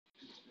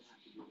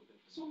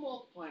So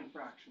multiplying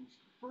fractions.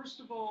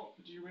 First of all,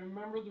 do you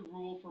remember the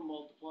rule for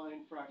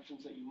multiplying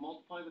fractions that you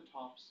multiply the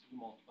tops, you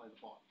multiply the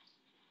bottoms?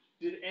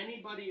 Did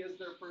anybody as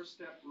their first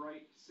step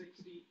write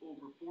 60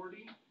 over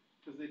 40?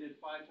 Because they did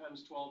 5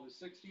 times 12 is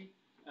 60,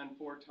 and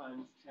 4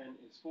 times 10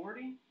 is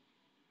 40.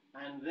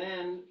 And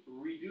then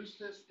reduce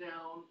this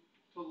down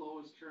to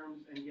lowest terms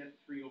and get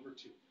 3 over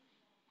 2.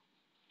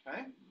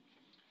 Okay?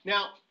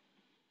 Now,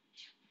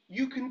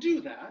 you can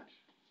do that.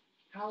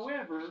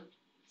 However,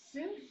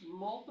 since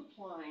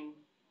multiplying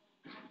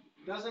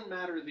doesn't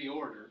matter the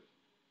order,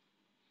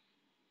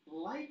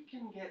 life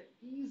can get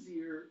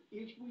easier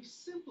if we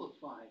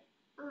simplify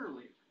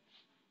earlier.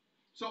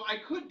 So I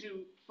could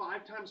do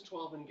 5 times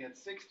 12 and get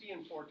 60,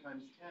 and 4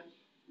 times 10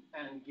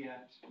 and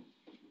get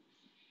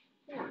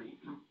 40.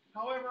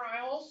 However,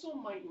 I also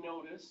might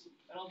notice,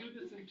 and I'll do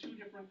this in 2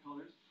 different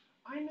colors,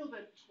 I know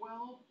that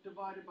 12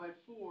 divided by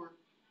 4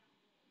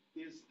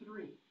 is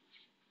 3.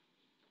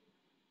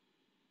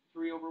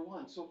 3 over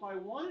 1. So if I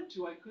wanted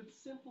to, I could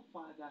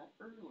simplify that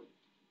early.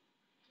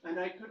 And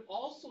I could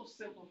also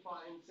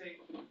simplify and say,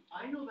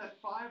 I know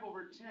that 5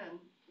 over 10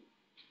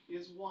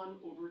 is 1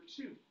 over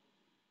 2.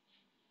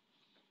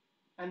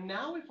 And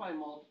now if I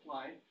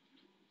multiply,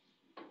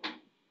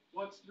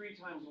 what's 3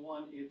 times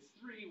 1? It's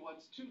 3.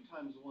 What's 2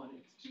 times 1?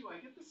 It's 2. I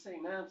get the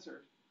same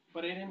answer,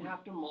 but I didn't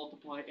have to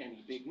multiply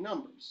any big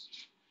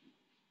numbers.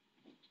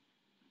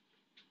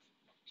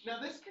 Now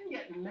this can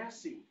get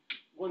messy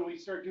when we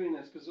start doing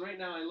this, because right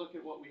now I look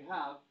at what we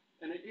have,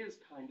 and it is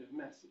kind of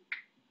messy.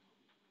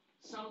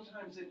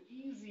 Sometimes an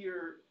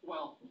easier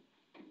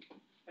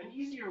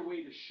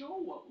way to show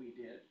what we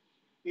did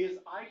is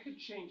I could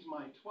change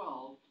my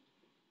 12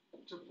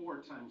 to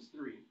 4 times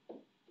 3.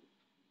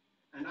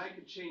 And I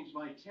could change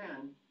my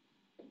 10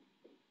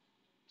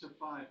 to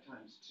 5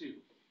 times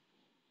 2.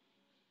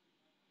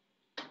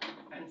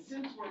 And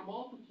since we're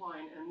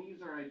multiplying and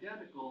these are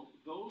identical,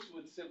 those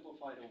would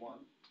simplify to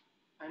 1.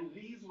 And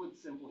these would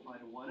simplify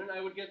to 1. And I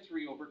would get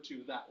 3 over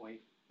 2 that way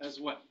as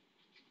well.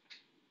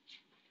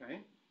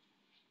 Okay?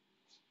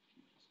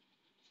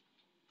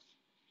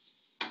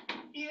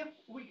 If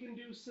we can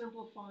do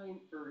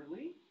simplifying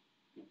early,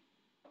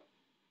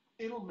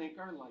 it'll make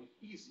our life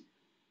easier.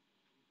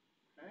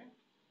 Okay?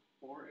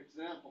 For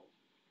example,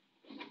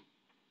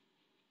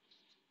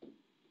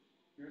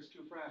 here's 2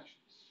 fractions.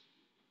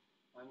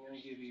 I'm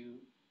going to give you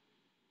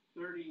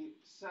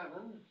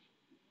 37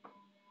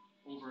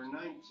 over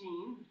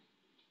 19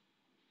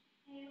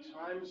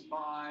 times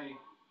by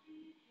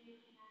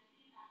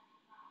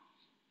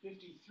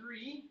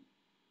 53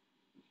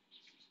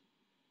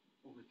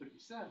 over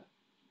 37.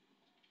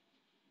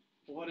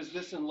 What is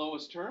this in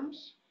lowest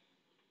terms?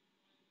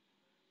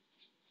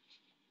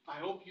 I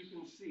hope you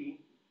can see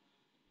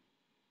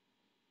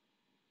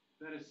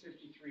that is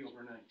 53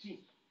 over 19.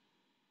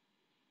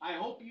 I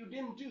hope you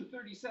didn't do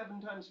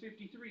 37 times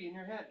 53 in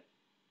your head,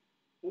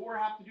 or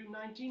have to do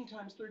 19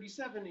 times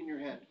 37 in your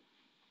head.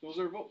 Those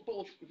are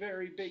both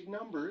very big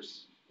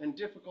numbers and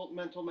difficult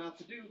mental math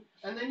to do.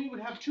 And then you would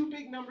have 2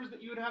 big numbers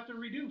that you would have to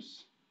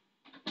reduce.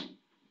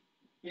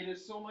 It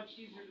is so much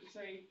easier to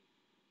say,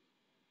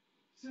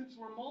 since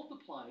we're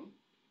multiplying,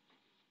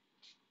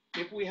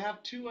 if we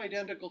have 2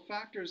 identical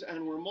factors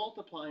and we're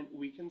multiplying,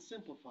 we can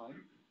simplify,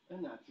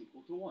 and that's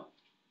equal to 1.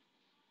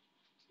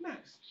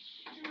 Next,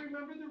 do you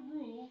remember the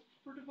rule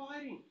for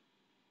dividing?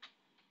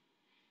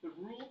 The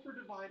rule for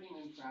dividing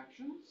in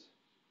fractions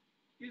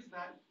is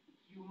that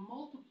you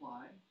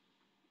multiply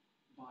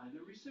by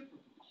the reciprocal.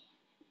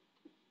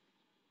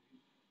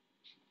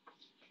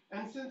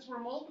 And since we're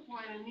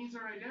multiplying and these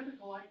are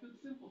identical, I could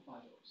simplify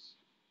those.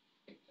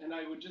 And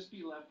I would just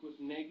be left with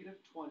negative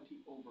 20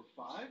 over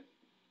 5,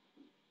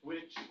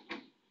 which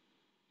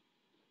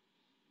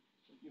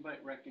you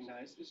might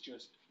recognize is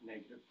just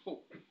negative 4.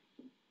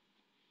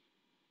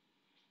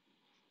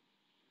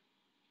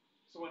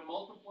 So when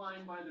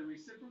multiplying by the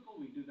reciprocal,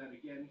 we do that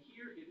again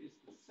here. It is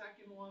the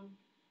second one.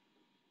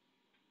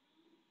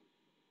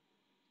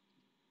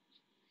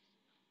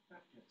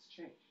 That gets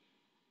changed.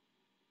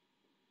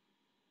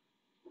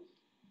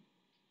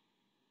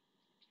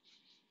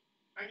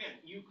 Again,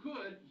 you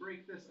could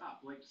break this up.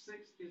 Like 6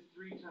 is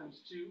 3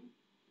 times 2.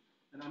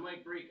 And I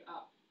might break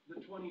up the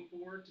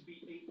 24 to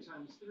be 8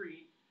 times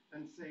 3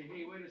 and say,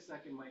 hey, wait a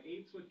second, my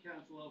 8s would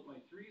cancel out,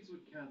 my 3s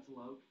would cancel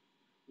out.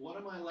 What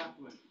am I left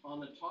with? On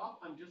the top,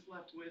 I'm just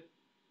left with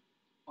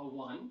a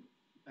 1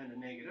 and a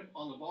negative.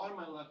 On the bottom,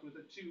 I'm left with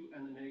a 2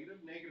 and a negative.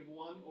 Negative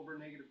 1 over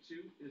negative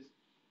 2 is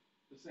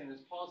the same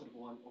as positive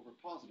 1 over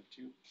positive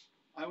 2.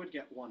 I would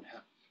get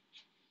 1/2.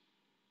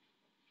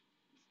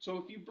 So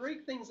if you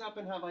break things up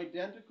and have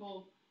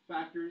identical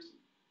factors,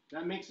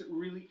 that makes it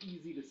really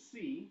easy to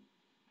see.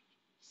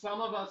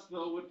 Some of us,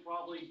 though, would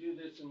probably do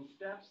this in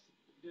steps.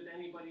 Did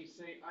anybody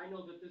say, I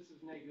know that this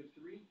is negative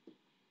 3,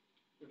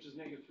 which is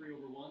negative 3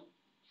 over 1.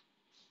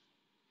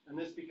 And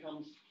this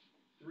becomes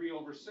 3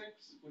 over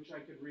 6, which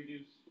I could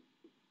reduce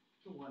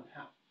to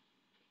 1/2.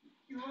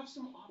 You have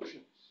some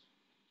options,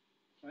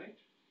 right?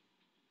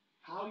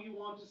 How you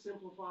want to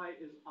simplify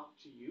is up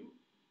to you.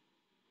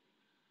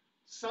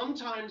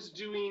 Sometimes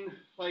doing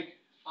like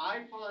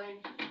I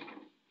find,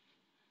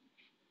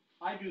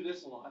 I do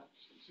this a lot.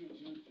 2, 2,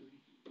 3.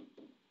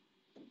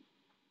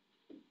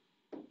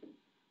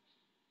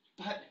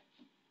 But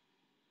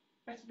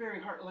that's very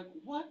hard. Like,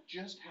 what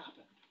just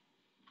happened?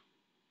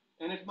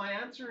 And if my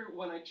answer,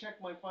 when I check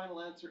my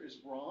final answer,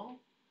 is wrong,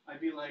 I'd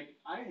be like,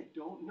 I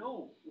don't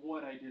know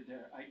what I did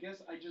there. I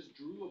guess I just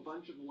drew a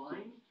bunch of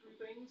lines through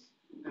things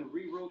and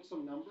rewrote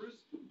some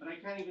numbers, but I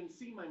can't even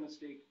see my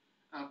mistake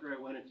after I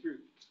went through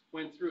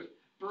it.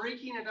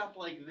 Breaking it up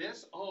like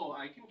this, oh,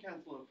 I can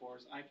cancel out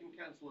 4s, I can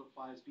cancel out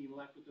 5s, being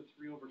left with a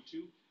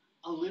 3/2,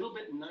 a little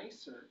bit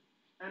nicer,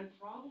 and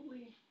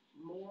probably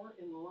more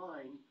in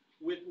line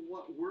with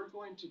what we're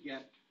going to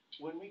get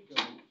when we go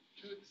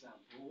to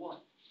example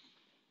 1.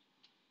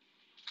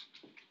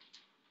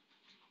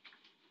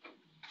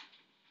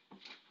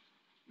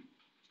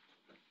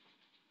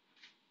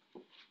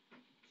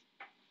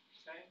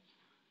 Okay?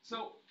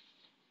 So,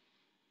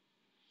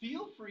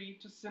 feel free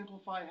to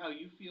simplify how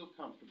you feel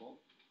comfortable,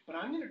 but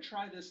I'm going to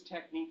try this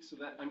technique so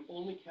that I'm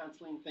only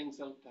canceling things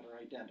out that are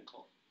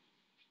identical.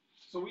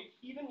 So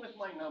even with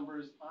my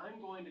numbers, I'm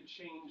going to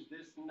change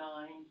this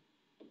 9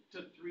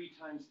 to 3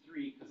 times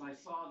 3 because I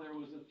saw there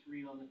was a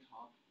 3 on the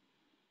top.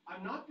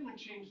 I'm not going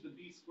to change the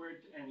b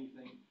squared to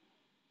anything,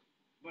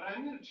 but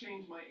I'm going to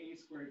change my a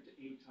squared to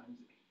a times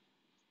a.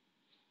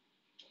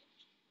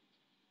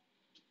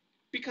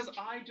 Because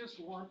I just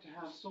want to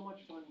have so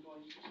much fun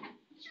going,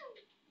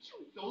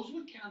 those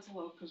would cancel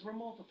out because we're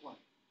multiplying.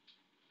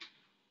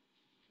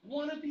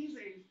 One of these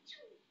a's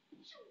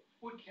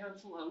would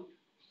cancel out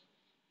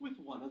with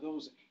one of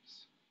those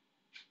a's.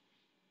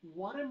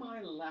 What am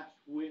I left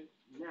with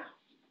now?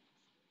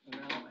 So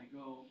now I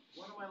go,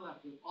 what am I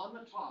left with? On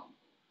the top,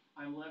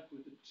 I'm left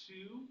with a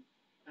 2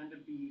 and a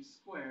b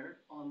squared.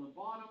 On the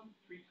bottom,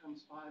 3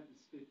 times 5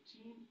 is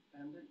 15,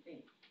 and an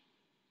 8.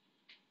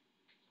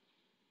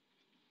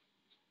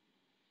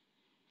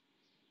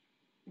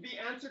 The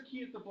answer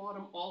key at the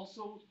bottom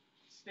also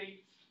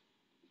states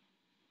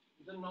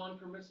the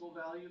non-permissible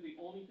value. The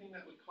only thing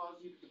that would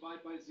cause you to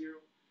divide by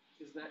 0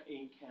 is that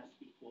a can't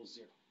equal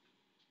 0.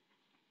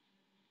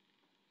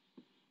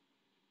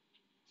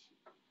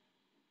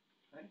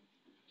 Okay?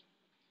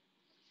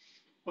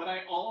 But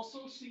I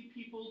also see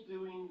people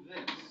doing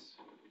this.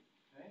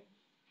 Okay?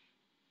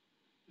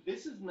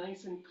 This is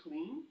nice and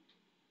clean.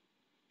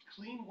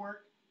 Clean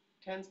work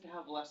tends to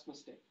have less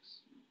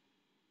mistakes.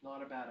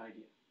 Not a bad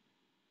idea.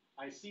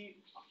 I see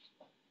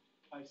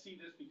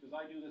this because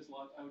I do this a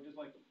lot. I would just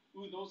like,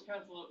 ooh, those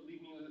cancel out,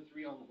 leave me with a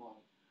 3 on the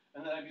bottom.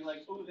 And then I'd be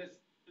like, ooh,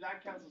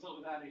 that cancels out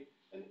with that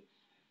 8.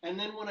 And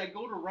then when I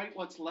go to write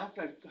what's left,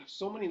 I've got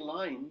so many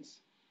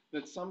lines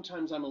that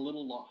sometimes I'm a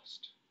little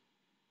lost.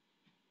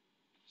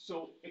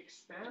 So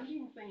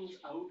expanding things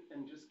out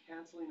and just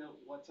canceling out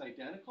what's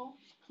identical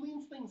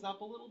cleans things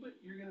up a little bit.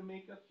 You're going to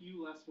make a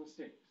few less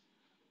mistakes.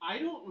 I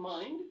don't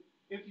mind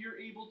if you're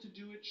able to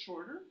do it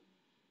shorter.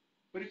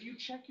 But if you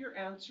check your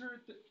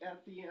answer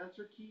at the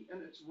answer key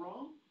and it's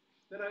wrong,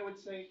 then I would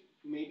say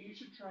maybe you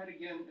should try it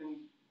again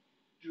and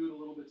do it a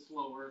little bit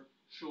slower,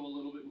 show a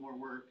little bit more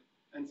work,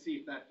 and see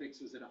if that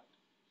fixes it up.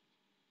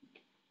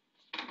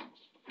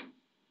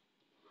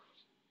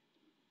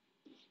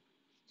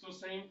 So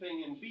same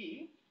thing in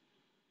B.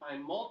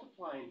 I'm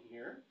multiplying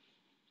here.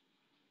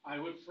 I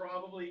would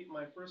probably,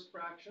 my first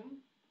fraction,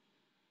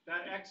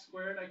 that x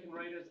squared I can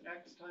write as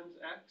x times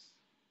x.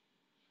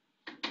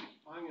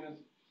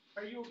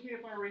 Are you okay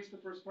if I erase the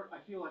first part? I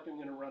feel like I'm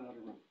going to run out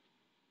of room.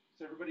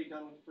 Is everybody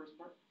done with the first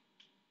part?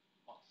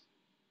 Awesome.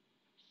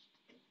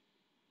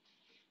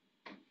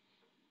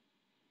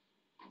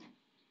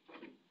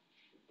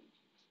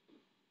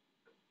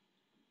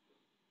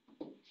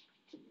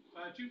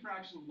 2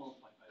 fractions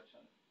multiplied by each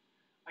other.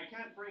 I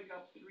can't break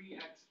up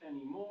 3x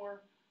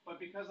anymore, but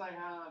because I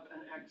have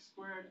an x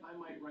squared, I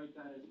might write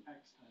that as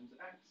x times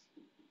x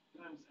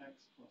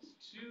plus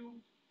 2.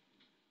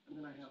 And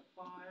then I have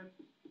 5,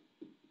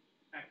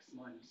 x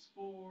minus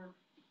 4,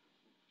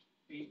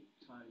 8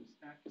 times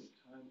x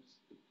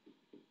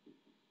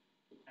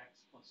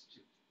plus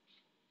 2.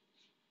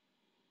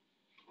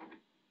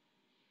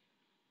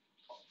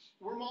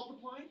 We're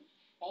multiplying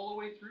all the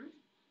way through.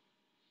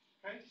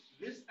 Okay,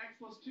 this x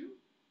plus 2,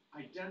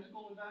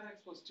 identical to that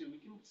x plus 2. We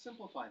can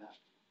simplify that.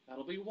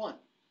 That'll be 1.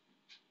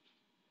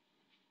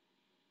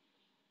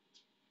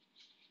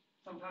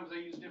 Sometimes I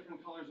use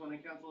different colors when I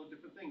cancel out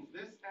different things.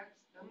 This x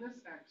and this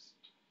x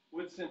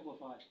would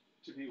simplify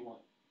to be 1.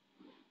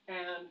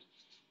 And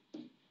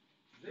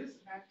this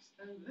x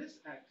and this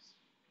x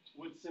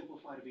would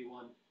simplify to be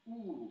 1.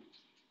 Ooh.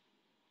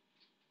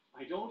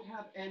 I don't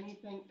have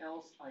anything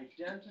else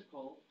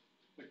identical,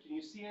 but can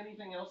you see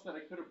anything else that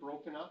I could have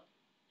broken up?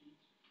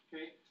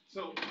 Okay,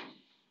 so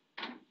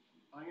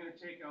I'm going to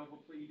take out,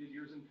 hopefully you did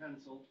yours in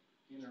pencil,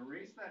 I'm going to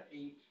erase that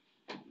 8,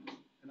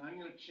 and I'm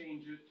going to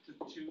change it to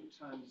 2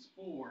 times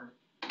 4,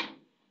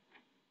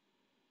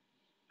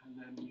 and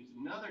then use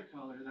another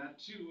color. That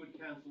 2 would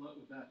cancel out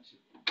with that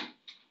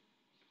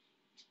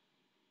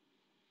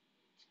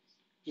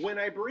 2. When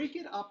I break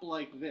it up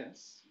like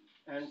this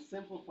and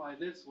simplify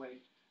this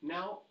way,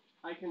 now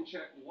I can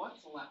check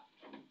what's left.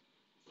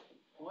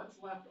 What's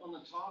left on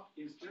the top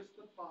is just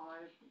the 5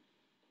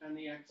 and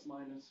the x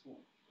minus 4.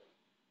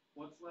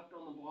 What's left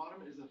on the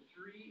bottom is a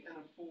 3 and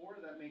a 4.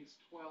 That makes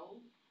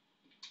 12.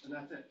 And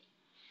that's it.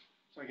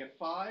 So I get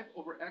 5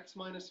 over x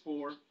minus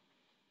 4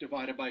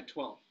 divided by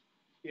 12.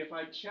 If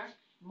I check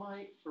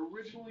my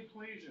original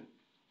equation,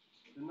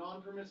 the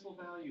non-permissible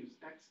values,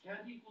 x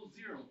can't equal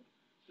 0,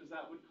 because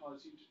that would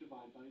cause you to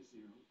divide by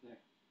 0 there.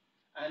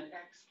 And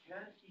x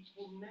can't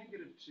equal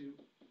negative 2,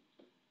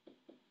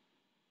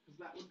 because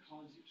that would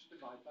cause you to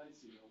divide by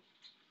 0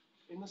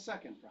 in the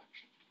second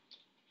fraction.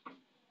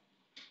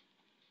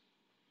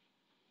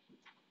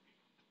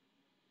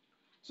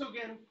 So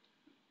again,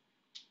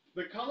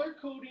 the color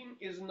coding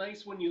is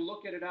nice when you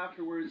look at it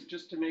afterwards,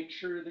 just to make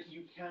sure that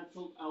you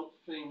canceled out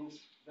things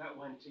that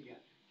went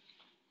together.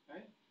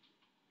 Okay?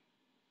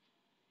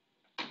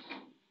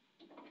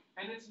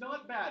 And it's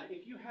not bad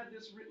if you had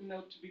this written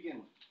out to begin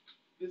with.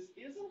 This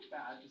isn't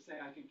bad to say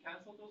I can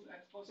cancel those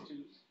x plus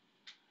 2's.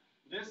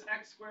 This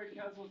x squared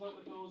cancels out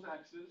with those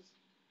x's.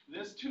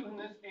 This 2 and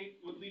this 8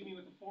 would leave me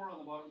with a 4 on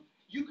the bottom.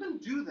 You can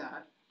do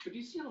that, but do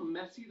you see how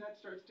messy that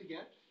starts to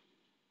get?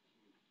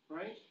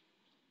 Right?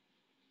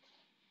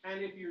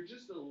 And if you're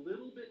just a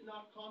little bit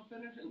not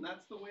confident, and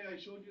that's the way I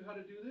showed you how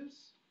to do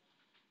this,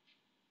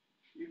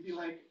 you'd be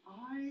like,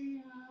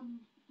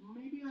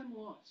 maybe I'm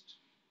lost,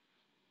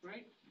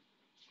 right?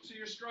 So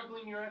you're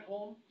struggling, you're at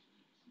home,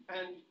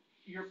 and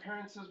your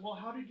parent says, well,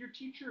 how did your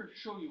teacher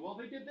show you? Well,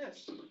 they did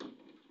this.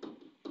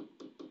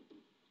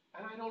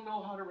 And I don't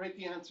know how to write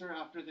the answer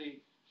after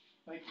they,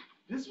 like,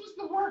 this was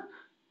the work.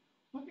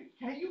 Look,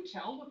 can't you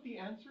tell what the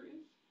answer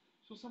is?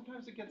 So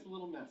sometimes it gets a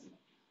little messy.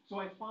 So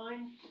I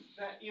find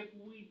that if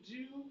we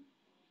do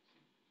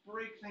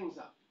break things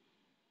up,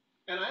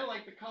 and I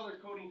like the color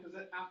coding because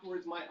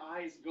afterwards my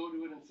eyes go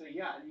to it and say,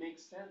 yeah, it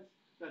makes sense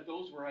that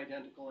those were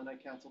identical and I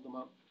canceled them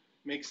out.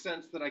 Makes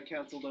sense that I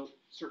canceled out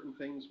certain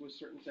things with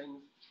certain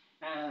things.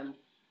 And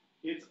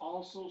it's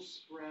also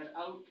spread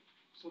out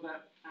so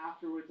that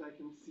afterwards I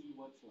can see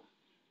what's left.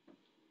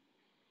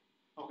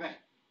 Okay.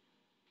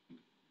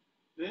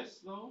 This,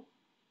 though,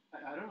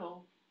 I don't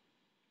know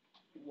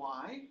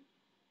why.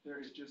 There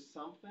is just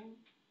something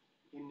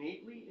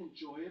innately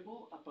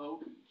enjoyable about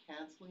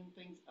canceling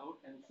things out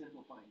and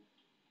simplifying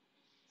it.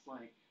 It's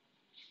like,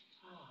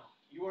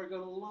 you are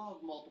going to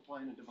love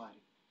multiplying and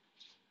dividing.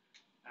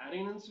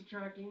 Adding and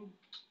subtracting,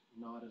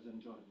 not as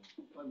enjoyable.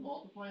 But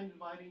multiplying and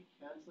dividing,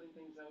 canceling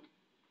things out,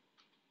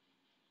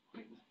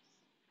 quite nice.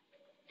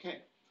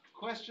 Okay,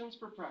 questions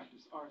for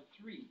practice are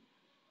 3,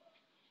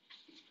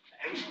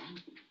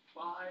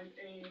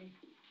 5a,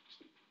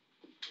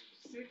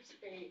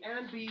 6a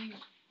and b,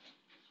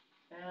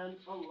 and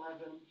 11a.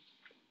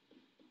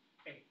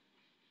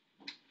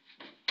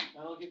 And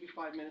I'll give you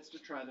 5 minutes to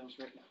try those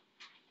right now.